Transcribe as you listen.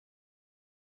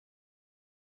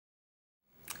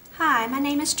Hi, my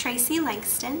name is Tracy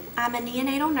Langston. I'm a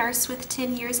neonatal nurse with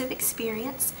 10 years of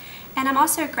experience, and I'm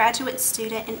also a graduate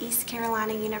student in East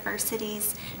Carolina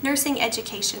University's nursing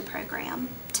education program.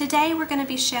 Today we're going to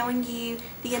be showing you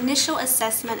the initial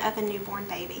assessment of a newborn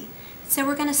baby. So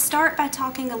we're going to start by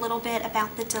talking a little bit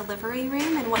about the delivery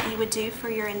room and what you would do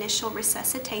for your initial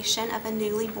resuscitation of a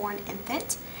newly born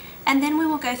infant, and then we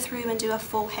will go through and do a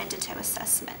full head-to-toe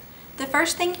assessment. The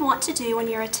first thing you want to do when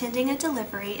you're attending a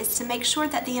delivery is to make sure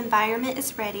that the environment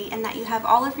is ready and that you have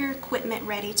all of your equipment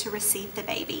ready to receive the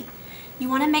baby. You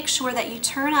want to make sure that you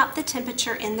turn up the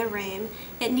temperature in the room.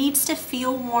 It needs to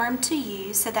feel warm to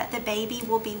you so that the baby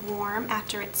will be warm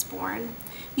after it's born.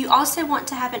 You also want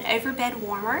to have an overbed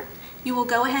warmer. You will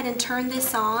go ahead and turn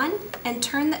this on and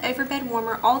turn the overbed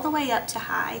warmer all the way up to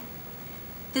high.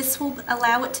 This will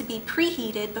allow it to be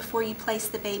preheated before you place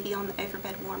the baby on the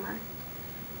overbed warmer.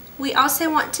 We also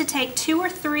want to take 2 or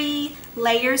 3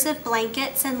 layers of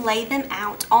blankets and lay them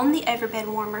out on the overbed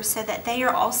warmer so that they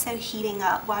are also heating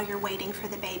up while you're waiting for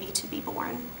the baby to be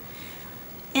born.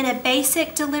 In a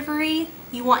basic delivery,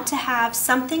 you want to have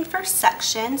something for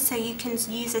suction, so you can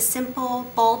use a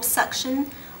simple bulb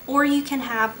suction or you can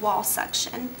have wall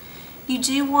suction. You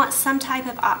do want some type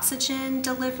of oxygen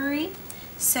delivery,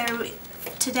 so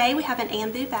today we have an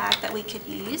ambu bag that we could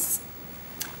use.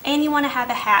 And you want to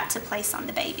have a hat to place on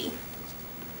the baby.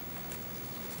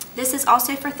 This is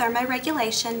also for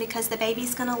thermoregulation because the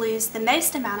baby's going to lose the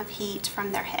most amount of heat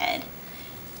from their head.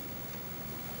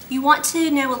 You want to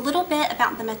know a little bit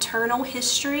about the maternal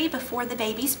history before the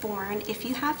baby's born if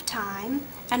you have time,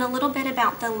 and a little bit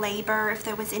about the labor if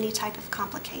there was any type of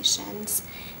complications.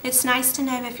 It's nice to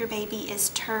know if your baby is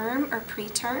term or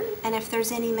preterm and if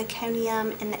there's any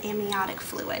meconium in the amniotic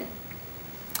fluid.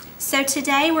 So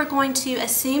today we're going to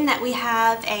assume that we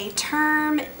have a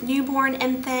term newborn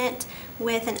infant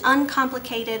with an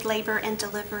uncomplicated labor and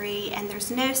delivery, and there's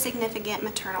no significant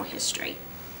maternal history.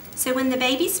 So when the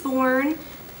baby's born,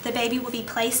 the baby will be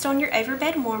placed on your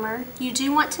overbed warmer. You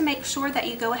do want to make sure that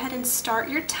you go ahead and start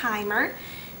your timer.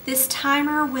 This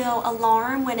timer will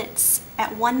alarm when it's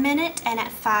at 1 minute and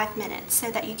at 5 minutes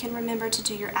so that you can remember to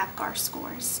do your APGAR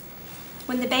scores.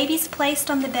 When the baby's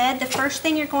placed on the bed, the first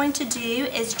thing you're going to do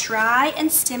is dry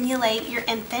and stimulate your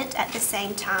infant at the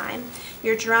same time.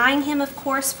 You're drying him, of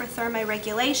course, for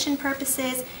thermoregulation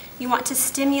purposes. You want to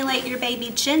stimulate your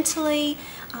baby gently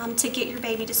to get your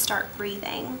baby to start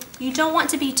breathing. You don't want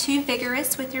to be too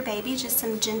vigorous with your baby, just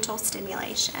some gentle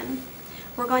stimulation.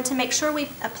 We're going to make sure we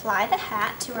apply the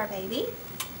hat to our baby.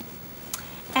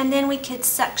 And then we could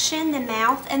suction the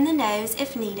mouth and the nose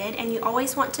if needed, and you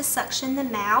always want to suction the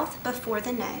mouth before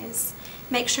the nose.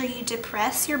 Make sure you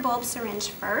depress your bulb syringe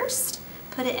first,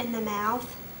 put it in the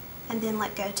mouth, and then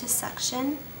let go to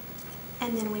suction,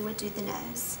 and then we would do the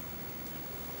nose.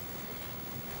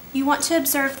 You want to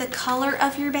observe the color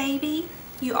of your baby.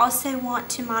 You also want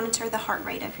to monitor the heart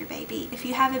rate of your baby. If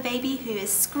you have a baby who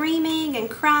is screaming and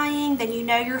crying, then you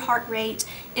know your heart rate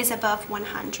is above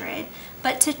 100.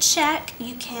 But to check,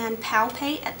 you can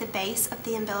palpate at the base of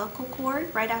the umbilical cord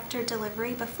right after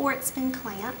delivery before it's been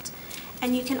clamped.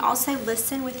 And you can also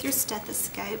listen with your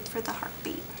stethoscope for the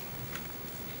heartbeat.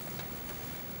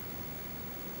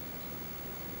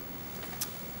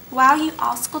 While you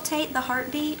auscultate the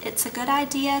heartbeat, it's a good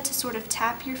idea to sort of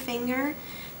tap your finger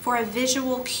for a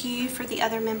visual cue for the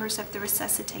other members of the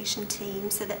resuscitation team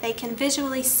so that they can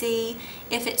visually see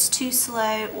if it's too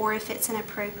slow or if it's an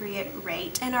appropriate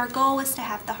rate. And our goal is to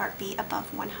have the heartbeat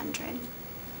above 100.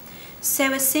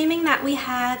 So assuming that we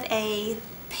have a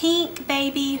pink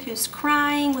baby who's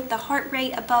crying with the heart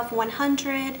rate above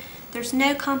 100, there's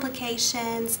no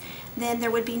complications, then there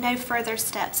would be no further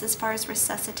steps as far as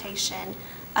resuscitation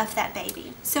of that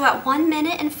baby. So at 1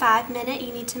 minute and 5 minutes,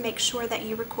 you need to make sure that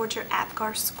you record your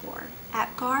APGAR score.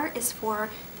 APGAR is for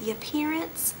the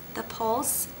appearance, the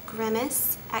pulse,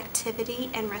 grimace, activity,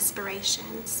 and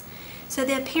respirations. So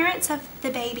the appearance of the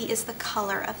baby is the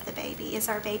color of the baby. Is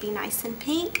our baby nice and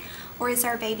pink, or is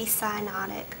our baby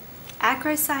cyanotic?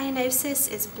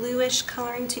 Acrocyanosis is bluish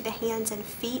coloring to the hands and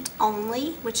feet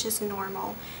only, which is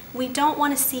normal. We don't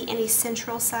want to see any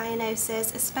central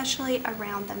cyanosis, especially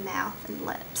around the mouth and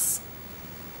lips.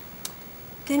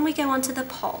 Then we go on to the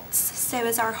pulse. So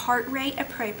is our heart rate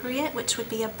appropriate, which would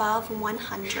be above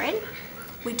 100?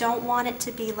 We don't want it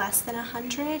to be less than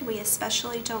 100. We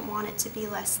especially don't want it to be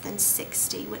less than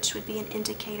 60, which would be an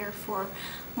indicator for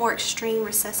more extreme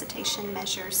resuscitation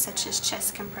measures such as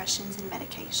chest compressions and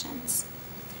medications.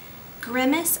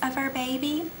 grimace of our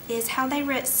baby is how they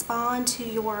respond to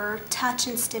your touch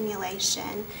and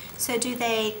stimulation. So do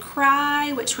they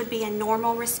cry, which would be a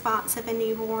normal response of a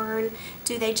newborn?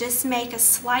 Do they just make a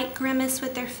slight grimace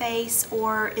with their face,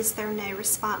 or is there no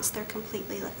response? They're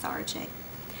completely lethargic.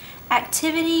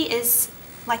 Activity is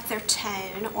like their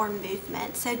tone or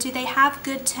movement. So do they have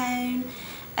good tone?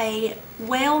 A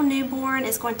well newborn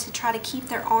is going to try to keep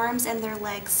their arms and their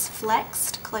legs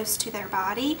flexed close to their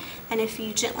body, and if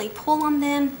you gently pull on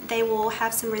them, they will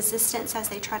have some resistance as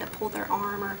they try to pull their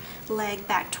arm or leg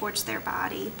back towards their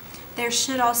body. There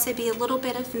should also be a little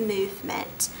bit of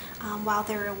movement while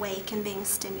they're awake and being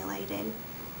stimulated.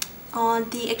 On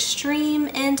the extreme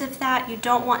end of that, you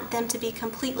don't want them to be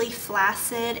completely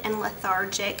flaccid and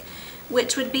lethargic,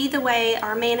 which would be the way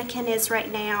our mannequin is right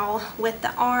now, with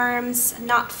the arms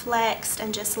not flexed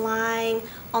and just lying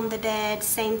on the bed.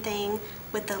 Same thing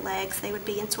with the legs. They would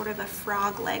be in sort of a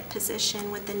frog leg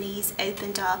position with the knees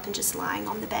opened up and just lying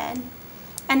on the bed.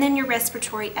 And then your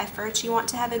respiratory efforts. You want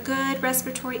to have a good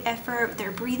respiratory effort.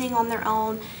 They're breathing on their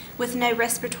own with no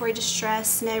respiratory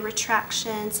distress, no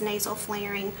retractions, nasal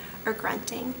flaring, or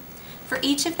grunting. For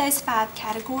each of those 5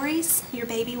 categories, your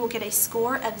baby will get a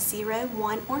score of 0,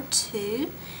 1, or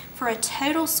 2 for a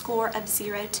total score of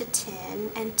 0 to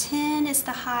 10. And 10 is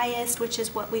the highest, which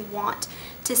is what we want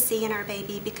to see in our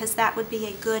baby, because that would be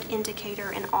a good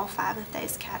indicator in all 5 of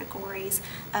those categories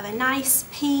of a nice,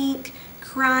 pink,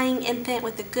 crying infant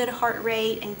with a good heart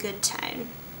rate and good tone.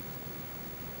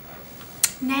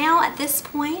 Now at this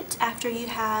point, after you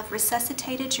have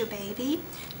resuscitated your baby,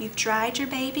 you've dried your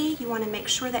baby, you want to make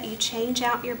sure that you change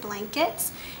out your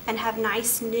blankets and have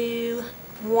nice new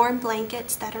warm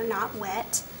blankets that are not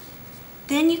wet.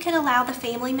 Then you can allow the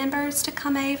family members to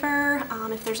come over.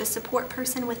 If there's a support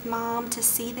person with mom, to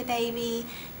see the baby.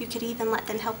 You could even let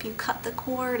them help you cut the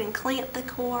cord and clamp the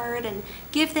cord and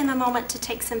give them a moment to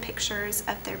take some pictures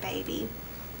of their baby.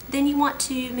 Then you want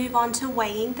to move on to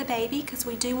weighing the baby, because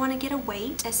we do want to get a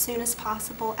weight as soon as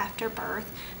possible after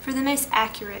birth for the most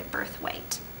accurate birth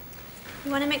weight.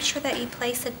 You want to make sure that you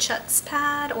place a Chuck's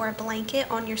pad or a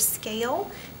blanket on your scale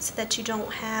so that you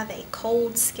don't have a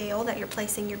cold scale that you're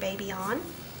placing your baby on.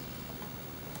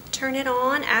 Turn it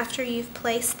on after you've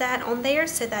placed that on there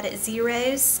so that it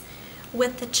zeros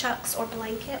with the Chuck's or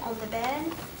blanket on the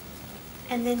bed.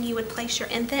 And then you would place your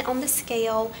infant on the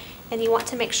scale, and you want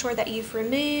to make sure that you've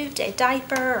removed a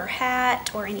diaper or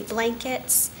hat or any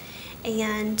blankets,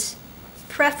 and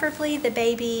preferably the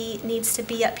baby needs to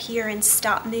be up here and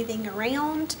stop moving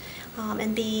around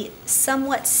and be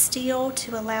somewhat still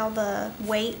to allow the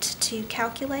weight to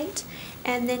calculate,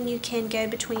 and then you can go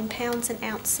between pounds and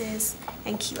ounces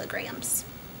and kilograms.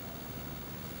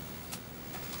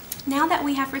 Now that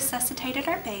we have resuscitated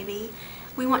our baby,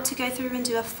 we want to go through and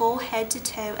do a full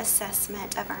head-to-toe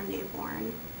assessment of our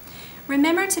newborn.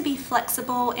 Remember to be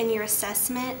flexible in your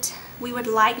assessment. We would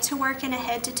like to work in a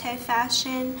head-to-toe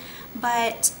fashion,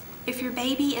 but if your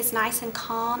baby is nice and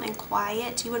calm and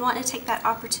quiet, you would want to take that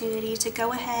opportunity to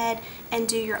go ahead and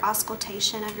do your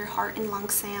auscultation of your heart and lung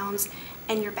sounds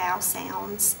and your bowel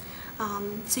sounds.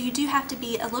 So you do have to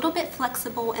be a little bit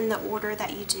flexible in the order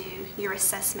that you do your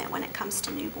assessment when it comes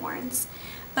to newborns.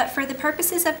 But for the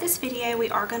purposes of this video, we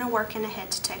are going to work in a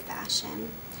head-to-toe fashion.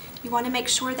 You want to make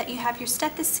sure that you have your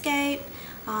stethoscope.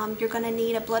 You're going to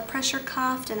need a blood pressure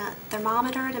cuff and a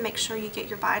thermometer to make sure you get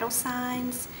your vital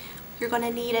signs. You're going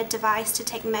to need a device to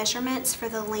take measurements for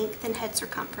the length and head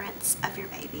circumference of your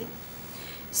baby.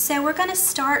 So we're going to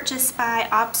start just by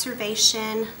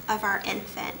observation of our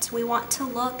infant. We want to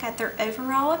look at their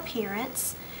overall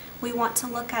appearance. We want to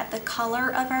look at the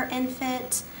color of our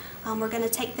infant. We're going to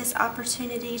take this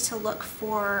opportunity to look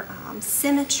for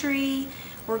symmetry.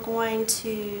 We're going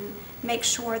to make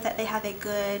sure that they have a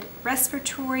good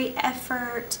respiratory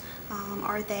effort.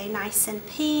 Are they nice and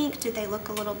pink? Do they look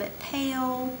a little bit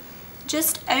pale?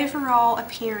 Just overall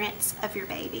appearance of your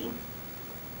baby.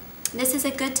 This is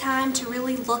a good time to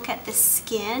really look at the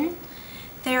skin.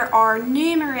 There are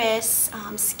numerous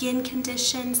skin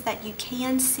conditions that you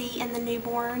can see in the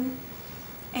newborn,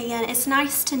 and it's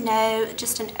nice to know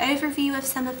just an overview of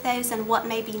some of those and what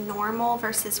may be normal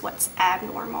versus what's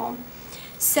abnormal.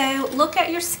 So look at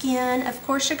your skin. Of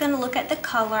course, you're going to look at the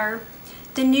color.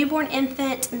 The newborn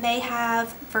infant may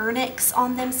have vernix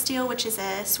on them still, which is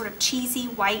a sort of cheesy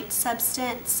white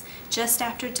substance just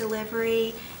after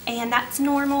delivery, and that's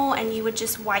normal, and you would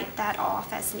just wipe that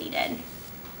off as needed.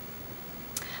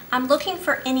 I'm looking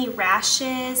for any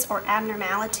rashes or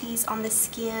abnormalities on the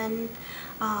skin,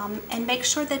 and make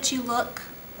sure that you look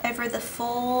over the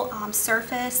full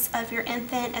surface of your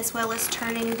infant, as well as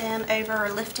turning them over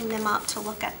or lifting them up to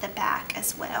look at the back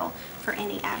as well for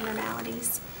any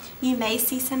abnormalities. You may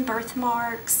see some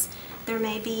birthmarks. There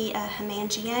may be a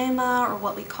hemangioma, or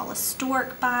what we call a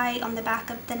stork bite, on the back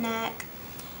of the neck.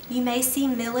 You may see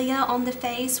milia on the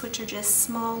face, which are just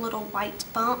small little white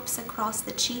bumps across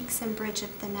the cheeks and bridge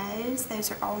of the nose. Those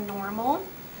are all normal.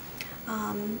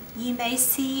 You may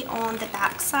see on the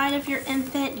back side of your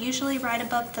infant, usually right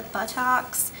above the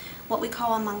buttocks, what we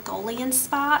call a Mongolian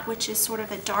spot, which is sort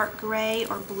of a dark gray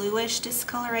or bluish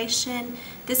discoloration.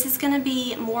 This is going to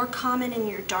be more common in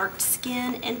your dark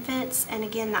skin infants, and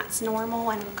again, that's normal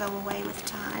and will go away with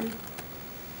time.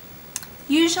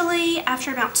 Usually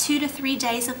after about 2 to 3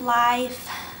 days of life,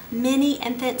 many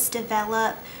infants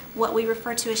develop what we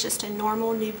refer to as just a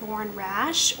normal newborn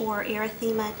rash, or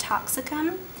erythema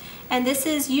toxicum. And this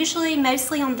is usually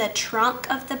mostly on the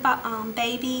trunk of the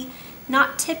baby,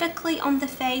 not typically on the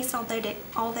face, although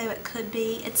it could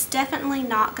be. It's definitely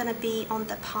not going to be on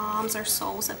the palms or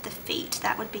soles of the feet.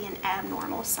 That would be an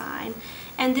abnormal sign.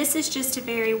 And this is just a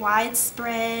very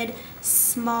widespread,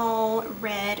 small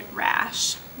red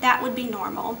rash. That would be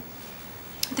normal.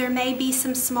 There may be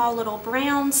some small little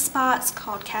brown spots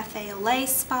called cafe au lait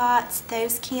spots.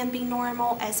 Those can be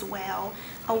normal as well.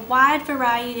 A wide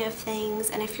variety of things,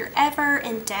 and if you're ever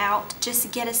in doubt,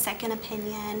 just get a second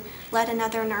opinion. Let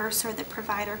another nurse or the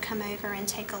provider come over and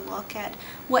take a look at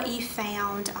what you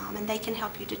found, and they can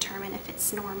help you determine if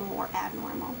it's normal or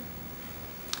abnormal.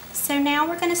 So now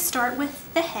we're going to start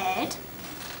with the head.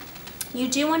 You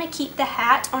do want to keep the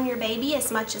hat on your baby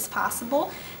as much as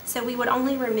possible, so we would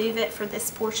only remove it for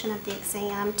this portion of the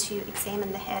exam to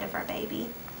examine the head of our baby.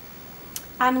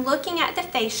 I'm looking at the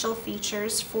facial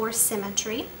features for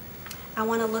symmetry. I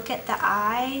want to look at the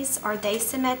eyes. Are they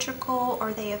symmetrical?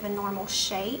 Are they of a normal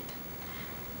shape?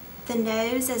 The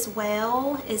nose as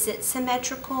well. Is it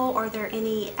symmetrical? Are there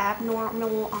any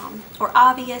abnormal or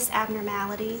obvious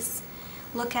abnormalities?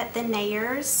 Look at the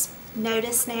nares.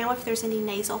 Notice now if there's any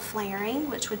nasal flaring,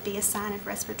 which would be a sign of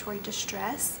respiratory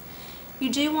distress. You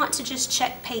do want to just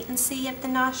check patency of the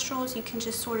nostrils. You can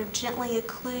just sort of gently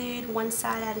occlude one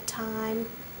side at a time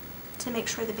to make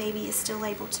sure the baby is still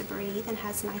able to breathe and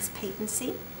has nice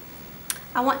patency.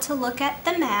 I want to look at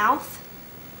the mouth.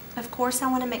 Of course, I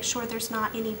want to make sure there's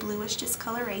not any bluish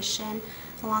discoloration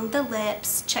along the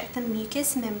lips. Check the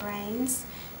mucous membranes.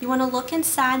 You want to look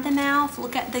inside the mouth,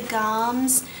 look at the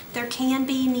gums. There can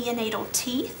be neonatal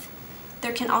teeth.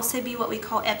 There can also be what we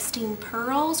call Epstein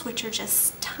pearls, which are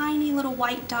just tiny little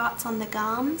white dots on the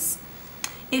gums.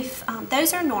 If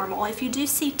those are normal, if you do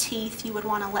see teeth, you would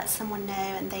want to let someone know,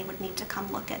 and they would need to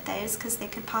come look at those because they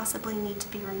could possibly need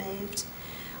to be removed.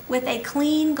 With a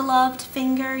clean gloved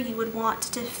finger, you would want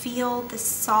to feel the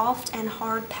soft and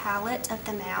hard palate of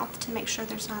the mouth to make sure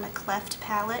there's not a cleft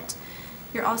palate.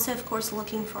 You're also, of course,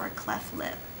 looking for a cleft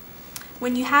lip.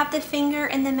 When you have the finger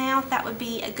in the mouth, that would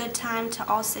be a good time to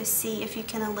also see if you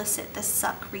can elicit the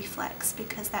suck reflex,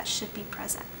 because that should be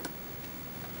present.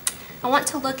 I want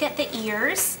to look at the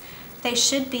ears. They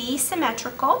should be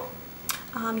symmetrical.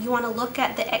 You want to look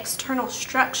at the external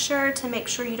structure to make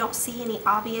sure you don't see any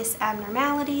obvious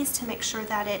abnormalities, to make sure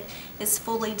that it is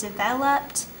fully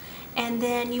developed. And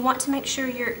then you want to make sure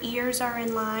your ears are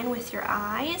in line with your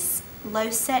eyes.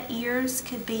 Low set ears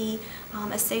could be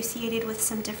associated with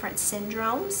some different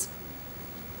syndromes.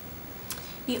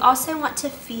 You also want to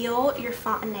feel your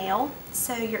fontanelle,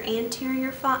 so your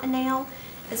anterior fontanelle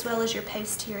as well as your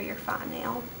posterior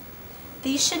fontanelle.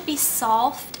 These should be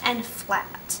soft and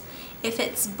flat. If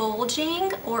it's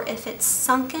bulging or if it's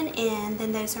sunken in,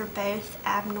 then those are both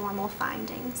abnormal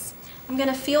findings. I'm going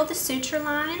to feel the suture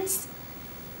lines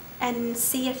and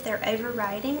see if they're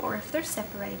overriding or if they're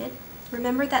separated.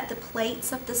 Remember that the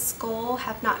plates of the skull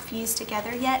have not fused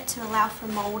together yet to allow for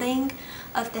molding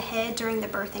of the head during the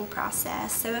birthing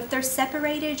process. So if they're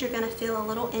separated, you're going to feel a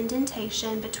little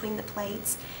indentation between the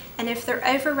plates. And if they're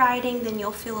overriding, then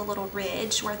you'll feel a little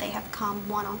ridge where they have come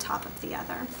one on top of the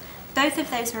other. Both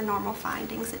of those are normal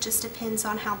findings. It just depends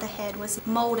on how the head was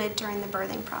molded during the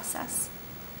birthing process.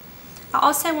 I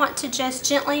also want to just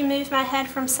gently move my head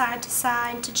from side to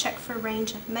side to check for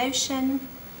range of motion.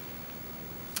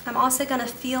 I'm also going to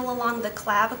feel along the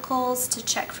clavicles to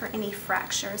check for any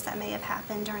fractures that may have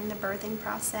happened during the birthing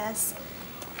process.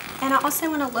 And I also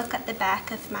want to look at the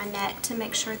back of my neck to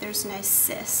make sure there's no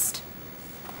cyst.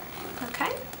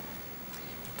 Okay?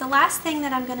 The last thing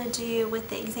that I'm going to do with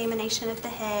the examination of the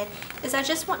head is I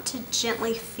just want to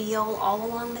gently feel all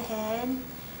along the head.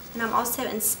 And I'm also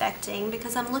inspecting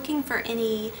because I'm looking for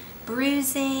any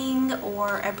bruising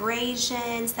or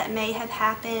abrasions that may have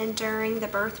happened during the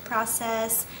birth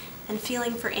process, and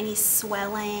feeling for any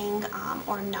swelling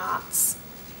or knots.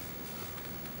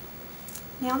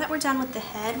 Now that we're done with the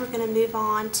head, we're going to move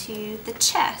on to the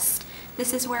chest.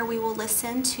 This is where we will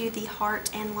listen to the heart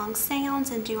and lung sounds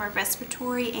and do our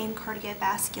respiratory and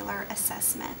cardiovascular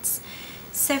assessments.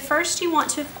 So first you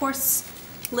want to, of course,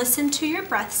 listen to your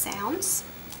breath sounds.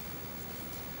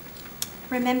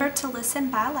 Remember to listen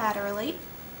bilaterally.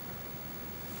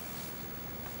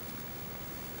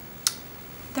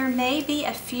 There may be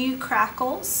a few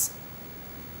crackles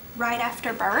right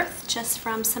after birth, just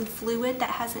from some fluid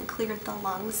that hasn't cleared the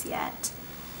lungs yet.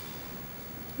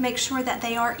 Make sure that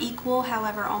they are equal,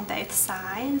 however, on both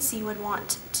sides. You would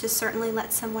want to certainly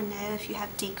let someone know if you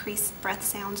have decreased breath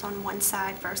sounds on one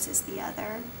side versus the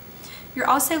other. You're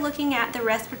also looking at the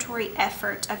respiratory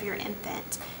effort of your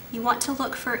infant. You want to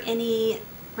look for any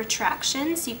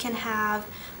retractions. You can have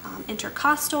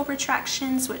intercostal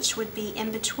retractions, which would be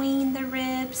in between the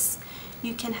ribs.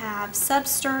 You can have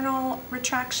substernal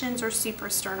retractions or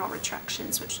suprasternal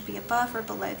retractions, which would be above or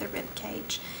below the rib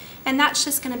cage. And that's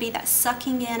just going to be that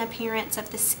sucking in appearance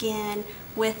of the skin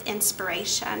with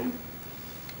inspiration.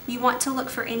 You want to look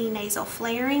for any nasal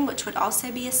flaring, which would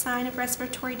also be a sign of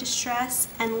respiratory distress,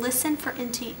 and listen for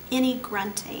any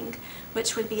grunting,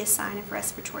 which would be a sign of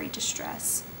respiratory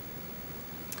distress.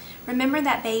 Remember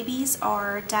that babies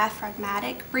are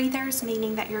diaphragmatic breathers,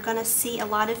 meaning that you're going to see a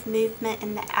lot of movement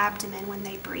in the abdomen when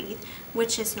they breathe,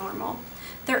 which is normal.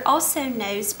 They're also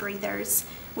nose breathers,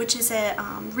 which is a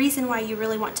reason why you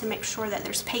really want to make sure that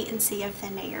there's patency of the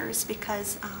nares,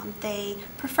 because they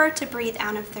prefer to breathe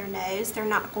out of their nose. They're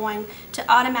not going to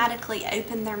automatically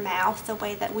open their mouth the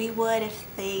way that we would if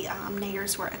the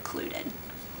nares were occluded.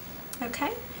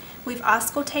 Okay? We've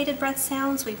auscultated breath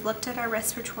sounds, we've looked at our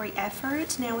respiratory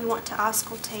effort. Now we want to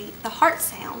auscultate the heart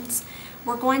sounds.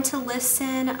 We're going to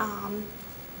listen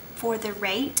for the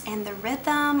rate and the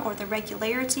rhythm, or the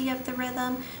regularity of the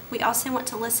rhythm. We also want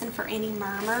to listen for any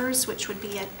murmurs, which would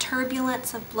be a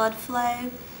turbulence of blood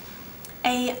flow.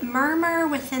 A murmur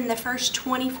within the first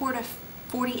 24 to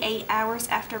 48 hours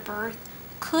after birth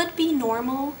could be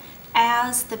normal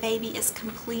as the baby is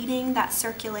completing that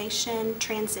circulation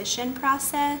transition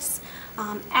process.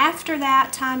 After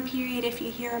that time period, if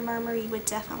you hear a murmur, you would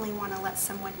definitely want to let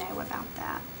someone know about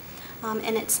that.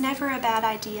 And it's never a bad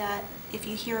idea, if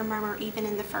you hear a murmur even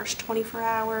in the first 24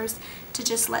 hours, to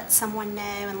just let someone know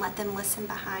and let them listen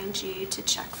behind you to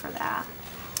check for that.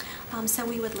 So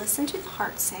we would listen to the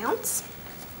heart sounds.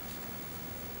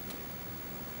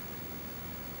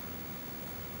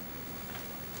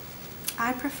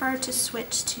 I prefer to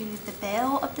switch to the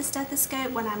bell of the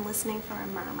stethoscope when I'm listening for a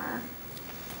murmur.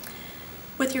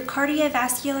 With your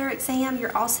cardiovascular exam,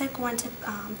 you're also going to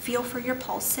feel for your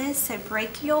pulses, so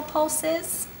brachial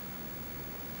pulses,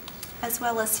 as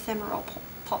well as femoral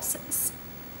pulses.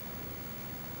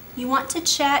 You want to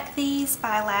check these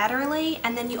bilaterally,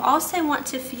 and then you also want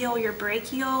to feel your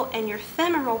brachial and your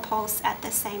femoral pulse at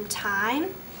the same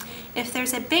time. If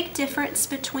there's a big difference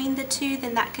between the two,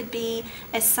 then that could be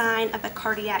a sign of a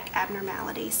cardiac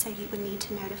abnormality, so you would need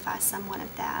to notify someone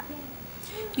of that.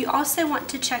 You also want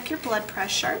to check your blood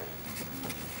pressure.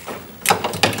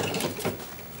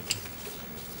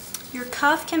 Your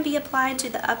cuff can be applied to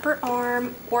the upper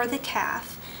arm or the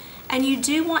calf, and you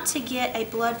do want to get a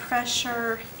blood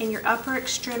pressure in your upper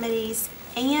extremities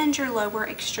and your lower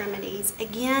extremities.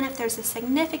 Again, if there's a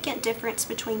significant difference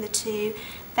between the two,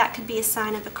 that could be a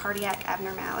sign of a cardiac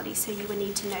abnormality, so you would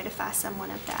need to notify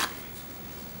someone of that.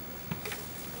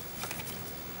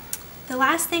 The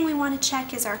last thing we want to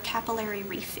check is our capillary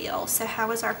refill. So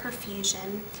how is our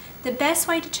perfusion? The best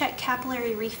way to check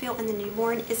capillary refill in the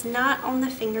newborn is not on the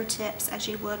fingertips as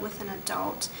you would with an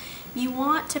adult. You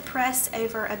want to press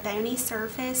over a bony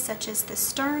surface such as the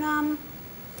sternum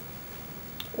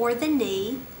or the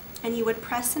knee, and you would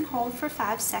press and hold for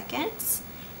 5 seconds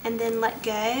and then let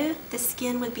go. The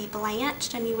skin would be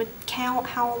blanched, and you would count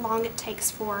how long it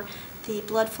takes for the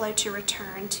blood flow to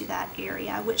return to that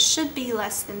area, which should be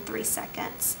less than 3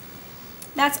 seconds.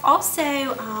 That's also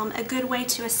a good way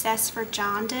to assess for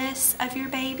jaundice of your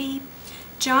baby.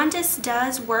 Jaundice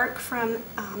does work from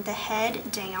the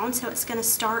head down, so it's going to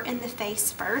start in the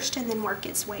face first and then work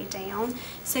its way down.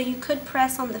 So you could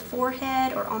press on the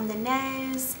forehead or on the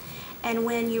nose, and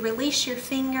when you release your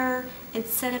finger,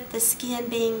 instead of the skin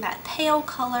being that pale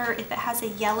color, if it has a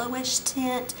yellowish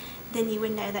tint, then you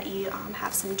would know that you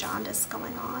have some jaundice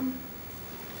going on.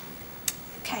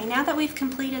 Okay, now that we've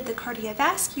completed the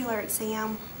cardiovascular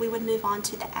exam, we would move on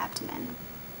to the abdomen.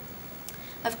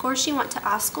 Of course, you want to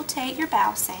auscultate your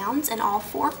bowel sounds in all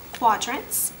 4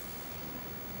 quadrants.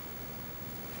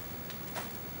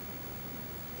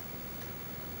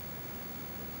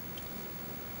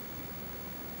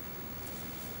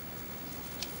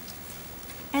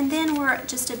 And then we're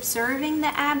just observing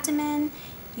the abdomen.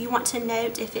 You want to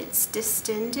note if it's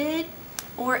distended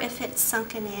or if it's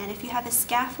sunken in. If you have a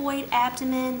scaphoid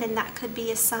abdomen, then that could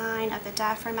be a sign of a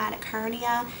diaphragmatic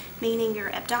hernia, meaning your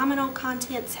abdominal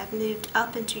contents have moved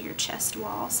up into your chest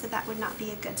wall, so that would not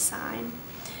be a good sign.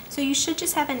 So you should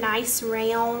just have a nice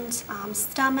round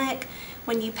stomach.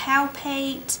 When you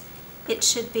palpate, it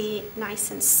should be nice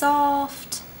and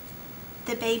soft.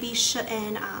 The baby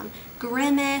shouldn't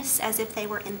grimace as if they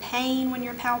were in pain when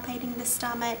you're palpating the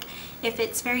stomach. If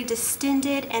it's very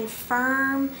distended and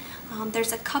firm,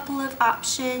 there's a couple of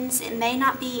options. It may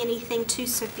not be anything too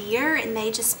severe. It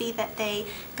may just be that they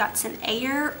got some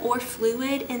air or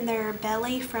fluid in their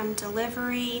belly from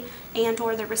delivery and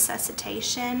or the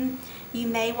resuscitation. You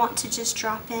may want to just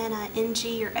drop in an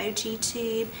NG or OG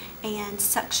tube and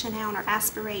suction out or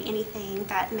aspirate anything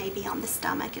that may be on the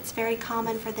stomach. It's very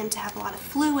common for them to have a lot of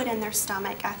fluid in their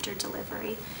stomach after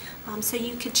delivery. So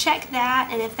you could check that,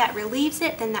 and if that relieves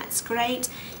it, then that's great.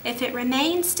 If it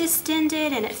remains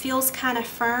distended and it feels kind of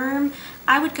firm,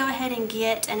 I would go ahead and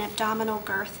get an abdominal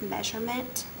girth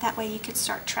measurement. That way you could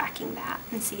start tracking that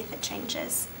and see if it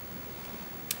changes.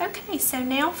 Okay, so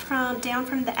now down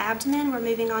from the abdomen, we're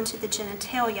moving on to the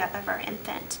genitalia of our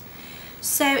infant.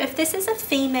 So if this is a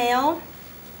female,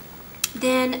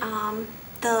 then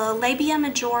the labia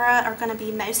majora are going to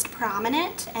be most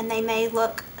prominent, and they may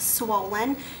look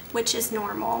swollen, which is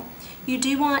normal. You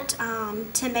do want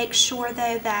to make sure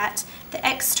though that the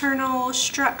external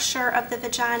structure of the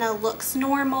vagina looks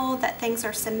normal, that things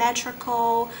are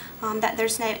symmetrical, that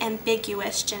there's no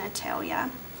ambiguous genitalia.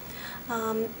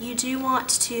 You do want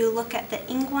to look at the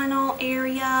inguinal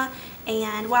area,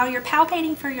 and while you're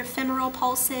palpating for your femoral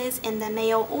pulses in the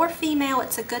male or female,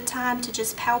 it's a good time to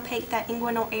just palpate that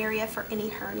inguinal area for any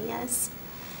hernias.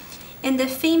 In the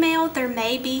female, there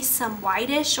may be some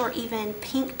whitish or even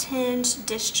pink tinged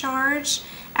discharge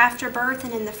after birth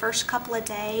and in the first couple of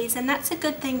days, and that's a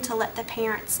good thing to let the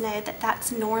parents know that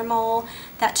that's normal,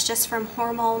 that's just from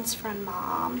hormones from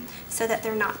mom, so that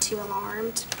they're not too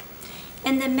alarmed.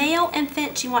 In the male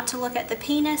infant, you want to look at the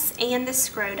penis and the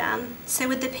scrotum. So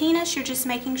with the penis, you're just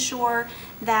making sure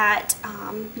that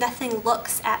nothing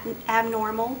looks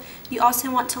abnormal. You also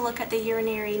want to look at the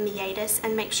urinary meatus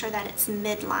and make sure that it's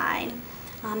midline,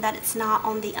 that it's not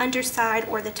on the underside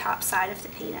or the top side of the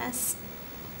penis.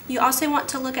 You also want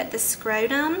to look at the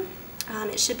scrotum.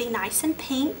 It should be nice and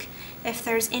pink. If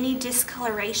there's any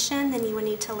discoloration, then you would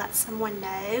need to let someone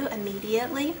know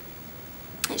immediately.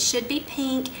 It should be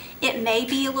pink. It may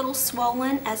be a little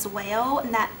swollen as well,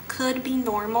 and that could be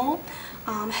normal.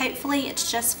 Hopefully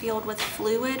it's just filled with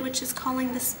fluid, which is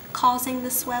causing the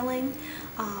swelling.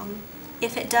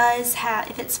 If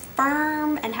it's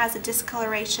firm and has a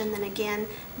discoloration, then again,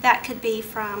 that could be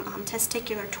from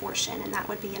testicular torsion, and that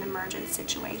would be an emergent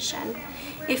situation.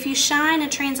 If you shine a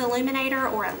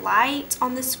transilluminator or a light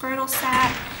on the scrotal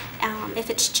sac, if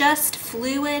it's just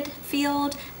fluid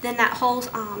filled, then that whole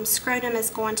scrotum is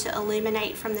going to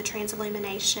illuminate from the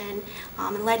transillumination,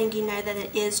 and letting you know that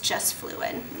it is just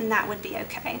fluid, and that would be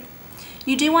okay.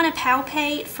 You do want to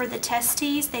palpate for the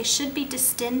testes. They should be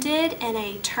distended in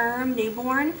a term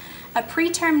newborn. A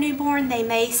preterm newborn, they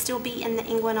may still be in the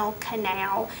inguinal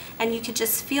canal, and you could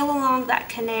just feel along that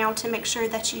canal to make sure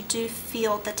that you do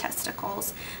feel the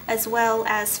testicles, as well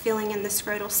as feeling in the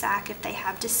scrotal sac if they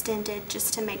have distended,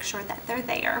 just to make sure that they're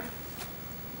there.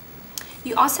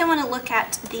 You also want to look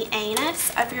at the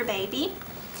anus of your baby.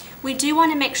 We do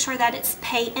want to make sure that it's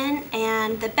patent,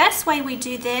 and the best way we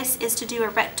do this is to do a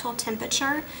rectal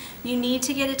temperature. You need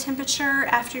to get a temperature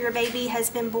after your baby has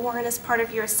been born as part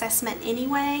of your assessment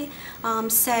anyway,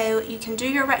 so you can do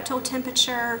your rectal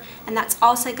temperature, and that's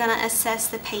also going to assess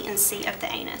the patency of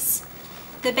the anus.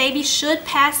 The baby should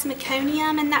pass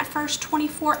meconium in that first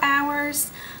 24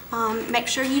 hours. Make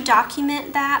sure you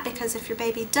document that, because if your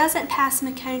baby doesn't pass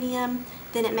meconium,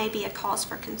 then it may be a cause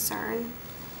for concern.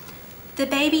 The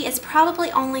baby is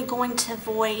probably only going to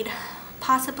void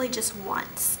possibly just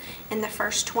once in the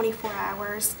first 24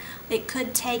 hours. It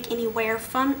could take anywhere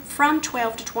from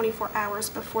 12 to 24 hours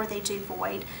before they do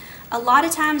void. A lot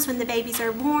of times when the babies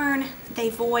are born, they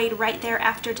void right there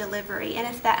after delivery, and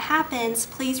if that happens,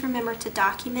 please remember to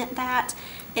document that.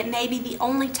 It may be the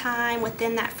only time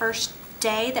within that first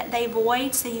day that they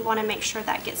void, so you want to make sure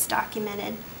that gets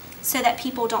documented so that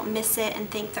people don't miss it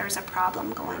and think there's a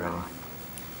problem going on.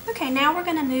 Okay, now we're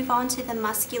going to move on to the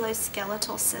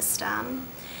musculoskeletal system.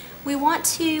 We want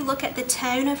to look at the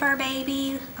tone of our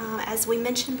baby. As we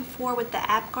mentioned before with the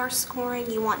APGAR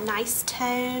scoring, you want nice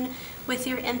tone with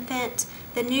your infant.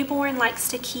 The newborn likes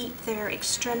to keep their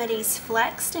extremities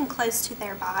flexed and close to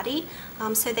their body,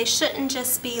 so they shouldn't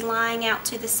just be lying out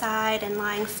to the side and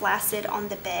lying flaccid on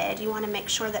the bed. You want to make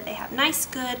sure that they have nice,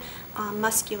 good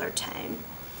muscular tone.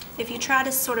 If you try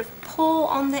to sort of pull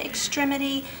on the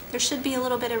extremity, there should be a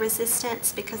little bit of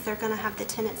resistance because they're going to have the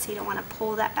tendency to want to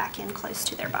pull that back in close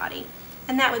to their body,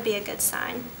 and that would be a good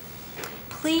sign.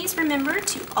 Please remember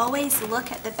to always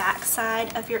look at the back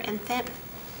side of your infant.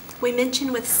 We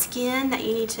mentioned with skin that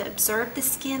you need to observe the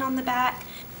skin on the back.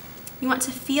 You want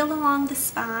to feel along the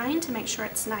spine to make sure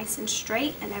it's nice and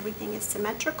straight and everything is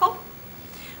symmetrical.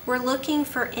 We're looking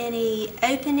for any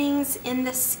openings in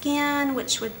the skin,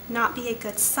 which would not be a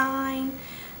good sign.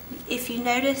 If you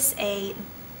notice a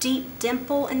deep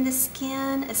dimple in the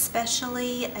skin,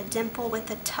 especially a dimple with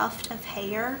a tuft of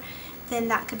hair, then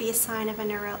that could be a sign of a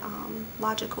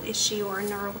neurological issue or a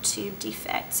neural tube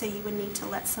defect, so you would need to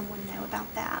let someone know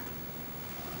about that.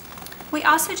 We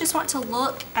also just want to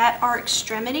look at our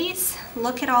extremities.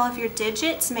 Look at all of your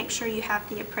digits, make sure you have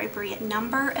the appropriate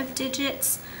number of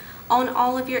digits on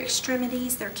all of your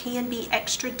extremities. There can be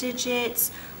extra digits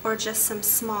or just some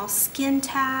small skin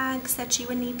tags that you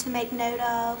would need to make note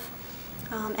of.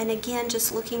 And again,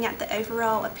 just looking at the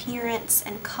overall appearance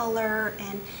and color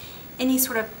and any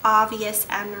sort of obvious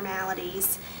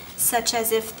abnormalities, such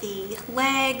as if the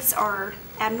legs are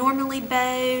abnormally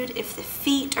bowed, if the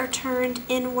feet are turned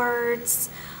inwards.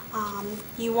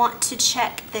 You want to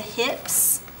check the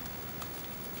hips.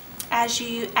 As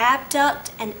you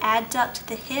abduct and adduct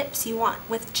the hips, you want,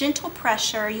 with gentle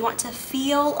pressure, you want to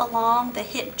feel along the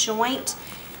hip joint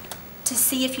to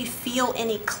see if you feel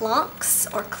any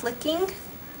clunks or clicking,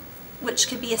 which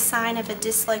could be a sign of a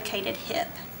dislocated hip.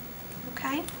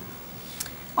 Okay?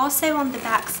 Also on the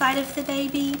back side of the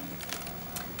baby,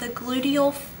 the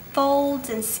gluteal folds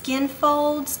and skin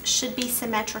folds should be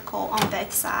symmetrical on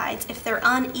both sides. If they're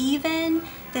uneven,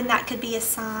 then that could be a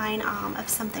sign of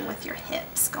something with your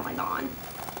hips going on.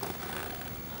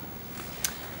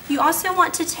 You also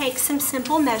want to take some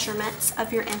simple measurements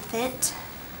of your infant.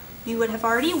 You would have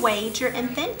already weighed your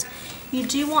infant. You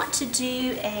do want to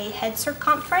do a head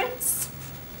circumference.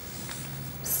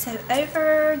 So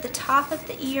over the top of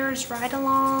the ears, right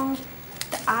along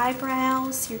the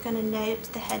eyebrows, you're going to note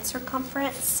the head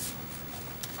circumference.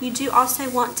 You do also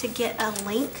want to get a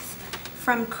length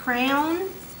from crown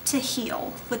to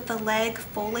heel with the leg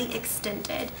fully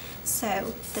extended.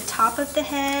 So the top of the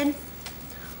head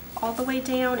all the way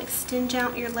down, extend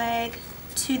out your leg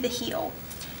to the heel.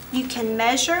 You can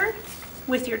measure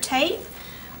with your tape,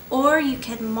 or you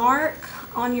can mark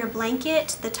on your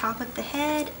blanket the top of the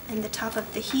head and the top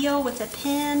of the heel with a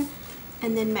pen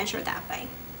and then measure that way.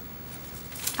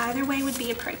 Either way would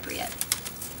be appropriate.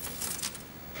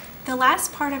 The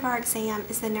last part of our exam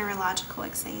is the neurological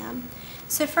exam.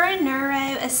 So for a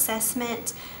neuro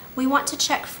assessment, we want to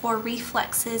check for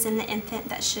reflexes in the infant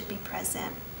that should be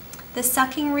present. The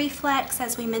sucking reflex,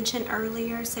 as we mentioned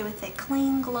earlier, so with a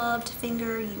clean gloved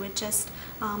finger, you would just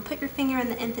put your finger in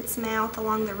the infant's mouth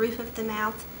along the roof of the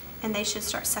mouth, and they should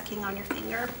start sucking on your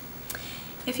finger.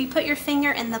 If you put your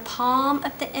finger in the palm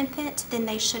of the infant, then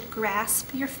they should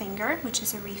grasp your finger, which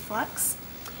is a reflex.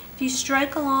 If you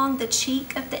stroke along the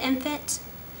cheek of the infant,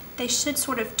 they should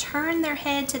sort of turn their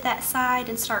head to that side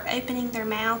and start opening their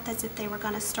mouth as if they were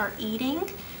going to start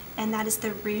eating, and that is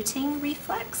the rooting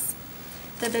reflex.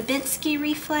 The Babinski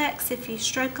reflex, if you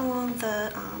stroke along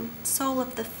the sole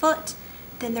of the foot,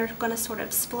 then they're going to sort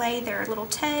of splay their little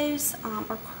toes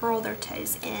or curl their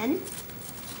toes in.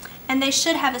 And they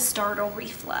should have a startle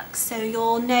reflex. So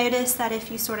you'll notice that if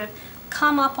you sort of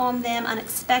come up on them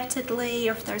unexpectedly,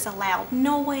 or if there's a loud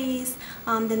noise,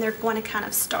 then they're going to kind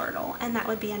of startle, and that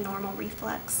would be a normal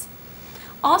reflex.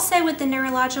 Also with the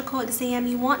neurological exam,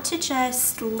 you want to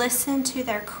just listen to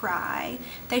their cry.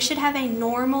 They should have a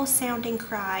normal sounding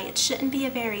cry. It shouldn't be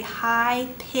a very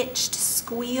high-pitched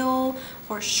squeal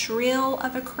or shrill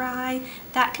of a cry.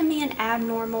 That can be an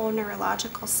abnormal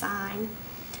neurological sign.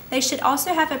 They should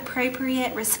also have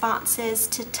appropriate responses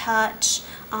to touch.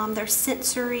 Their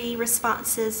sensory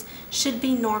responses should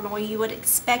be normal. You would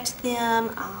expect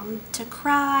them to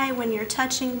cry when you're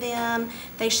touching them.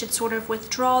 They should sort of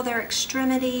withdraw their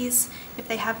extremities if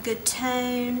they have good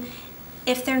tone.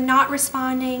 If they're not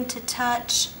responding to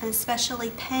touch, and especially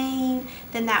pain,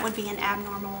 then that would be an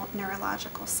abnormal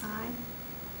neurological sign.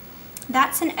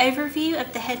 That's an overview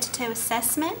of the head-to-toe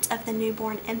assessment of the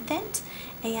newborn infant,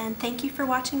 and thank you for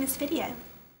watching this video.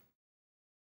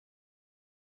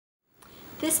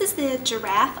 This is the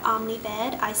Giraffe Omni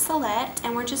Bed Isolette,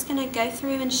 and we're just going to go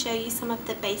through and show you some of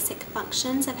the basic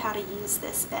functions of how to use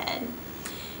this bed.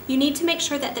 You need to make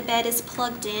sure that the bed is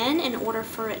plugged in order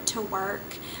for it to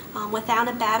work. Without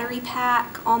a battery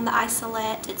pack on the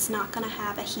Isolette, it's not going to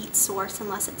have a heat source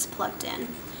unless it's plugged in.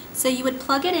 So you would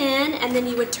plug it in and then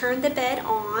you would turn the bed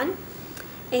on.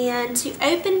 And to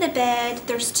open the bed,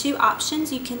 there's two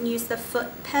options. You can use the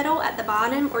foot pedal at the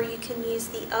bottom or you can use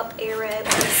the up arrow on the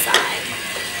side.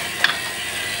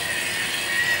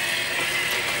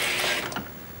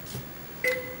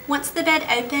 Once the bed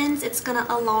opens, it's going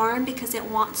to alarm because it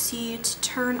wants you to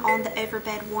turn on the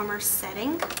overbed warmer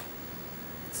setting.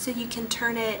 So you can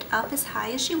turn it up as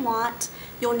high as you want.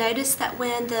 You'll notice that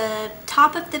when the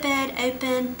top of the bed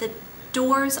opened, the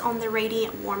doors on the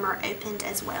radiant warmer opened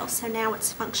as well. So now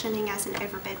it's functioning as an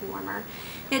overbed warmer.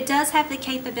 It does have the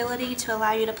capability to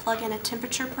allow you to plug in a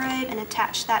temperature probe and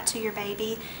attach that to your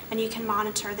baby, and you can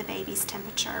monitor the baby's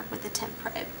temperature with the temp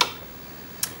probe.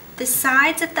 The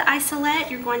sides of the Isolette,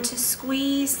 you're going to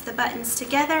squeeze the buttons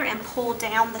together and pull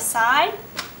down the side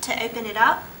to open it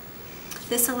up.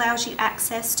 This allows you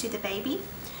access to the baby.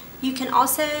 You can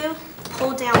also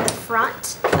pull down the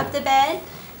front of the bed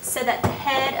so that the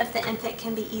head of the infant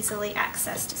can be easily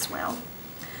accessed as well.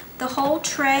 The whole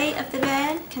tray of the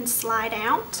bed can slide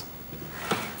out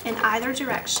in either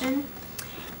direction,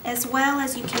 as well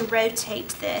as you can rotate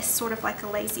this sort of like a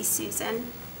lazy Susan.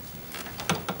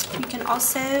 You can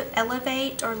also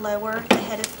elevate or lower the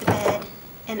head of the bed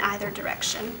in either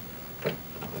direction.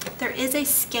 There is a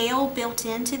scale built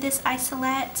into this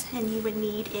Isolette, and you would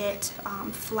need it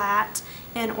flat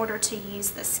in order to use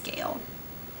the scale.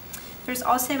 There's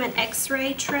also an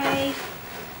x-ray tray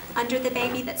under the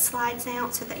baby that slides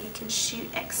out so that you can shoot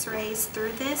x-rays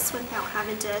through this without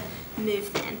having to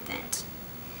move the infant.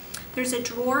 There's a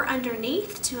drawer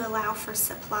underneath to allow for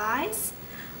supplies.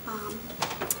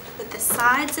 With the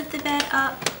sides of the bed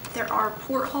up, there are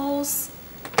portholes.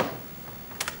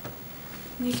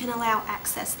 You can allow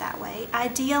access that way.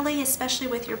 Ideally, especially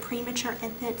with your premature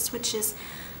infants, which is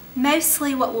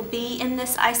mostly what will be in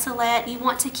this Isolette, you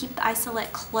want to keep the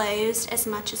Isolette closed as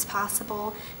much as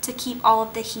possible to keep all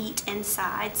of the heat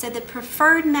inside. So the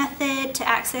preferred method to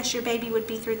access your baby would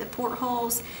be through the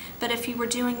portholes, but if you were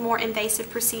doing more invasive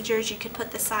procedures, you could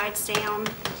put the sides down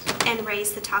and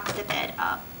raise the top of the bed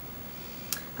up.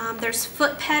 There's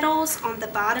foot pedals on the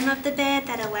bottom of the bed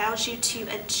that allows you to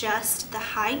adjust the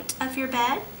height of your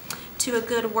bed to a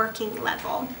good working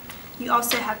level. You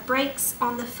also have brakes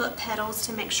on the foot pedals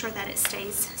to make sure that it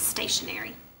stays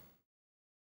stationary.